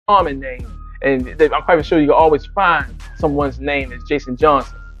common name, and I'm quite sure you can always find someone's name as Jason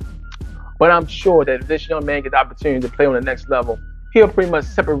Johnson. But I'm sure that if this young man gets the opportunity to play on the next level, he'll pretty much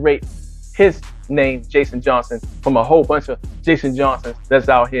separate his name, Jason Johnson, from a whole bunch of Jason Johnsons that's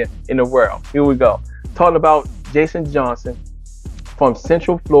out here in the world. Here we go. Talking about Jason Johnson from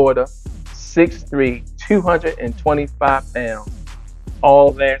Central Florida, 6'3", 225 pounds.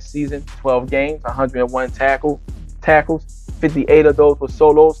 All last season, 12 games, 101 tackles, 58 of those were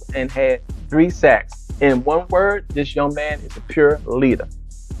solos, and had 3 sacks. In one word, this young man is a pure leader.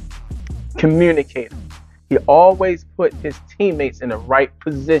 Communicator. He always put his teammates in the right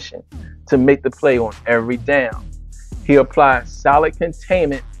position to make the play on every down. He applies solid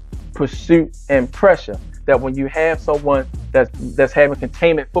containment, pursuit, and pressure. That when you have someone that's having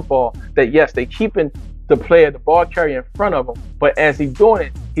containment football, that yes, they keeping the player, the ball carrier in front of him, but as he's doing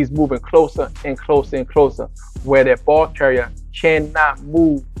it, he's moving closer and closer and closer, where that ball carrier cannot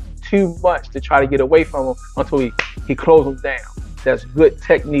move too much to try to get away from him until he closes him down. That's good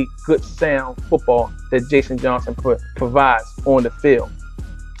technique, good sound football that Jason Johnson provides on the field.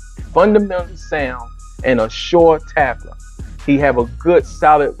 Fundamentally sound and a sure tackler. He have a good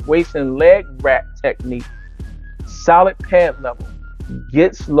solid waist and leg wrap technique, solid pad level,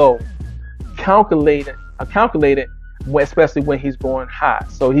 gets low, calculated, especially when he's going high.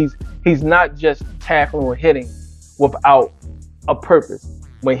 So he's not just tackling or hitting without a purpose.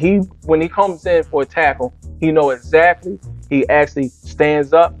 When he comes in for a tackle, he knows exactly. He actually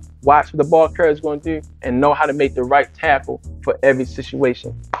stands up, watch what the ball carrier is going to do, and know how to make the right tackle for every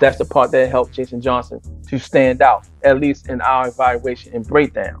situation. That's the part that helped Jason Johnson to stand out, at least in our evaluation and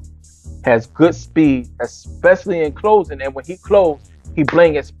breakdown. Has good speed, especially in closing, and when he closes, he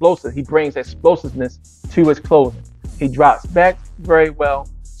brings explosiveness to his closing. He drops back very well,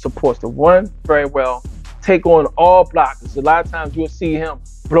 supports the run very well, take on all blockers. A lot of times you'll see him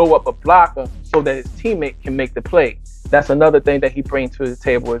blow up a blocker so that his teammate can make the play. That's another thing that he brings to the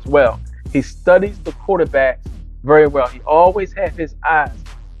table as well. He studies the quarterbacks very well. He always has his eyes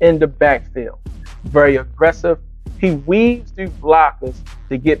in the backfield. Very aggressive. He weaves through blockers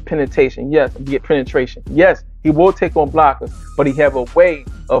to get penetration. Yes, he will take on blockers, but he have a way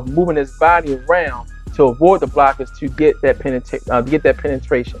of moving his body around to avoid the blockers to get that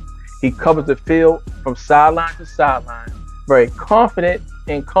penetration. He covers the field from sideline to sideline, very confident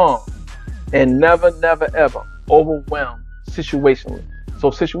and calm, and never, ever overwhelmed situationally.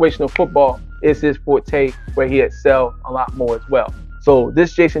 So situational football is his forte, where he excels a lot more as well. So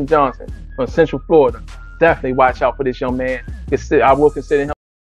this Jason Johnson from Central Florida, definitely watch out for this young man. I will consider him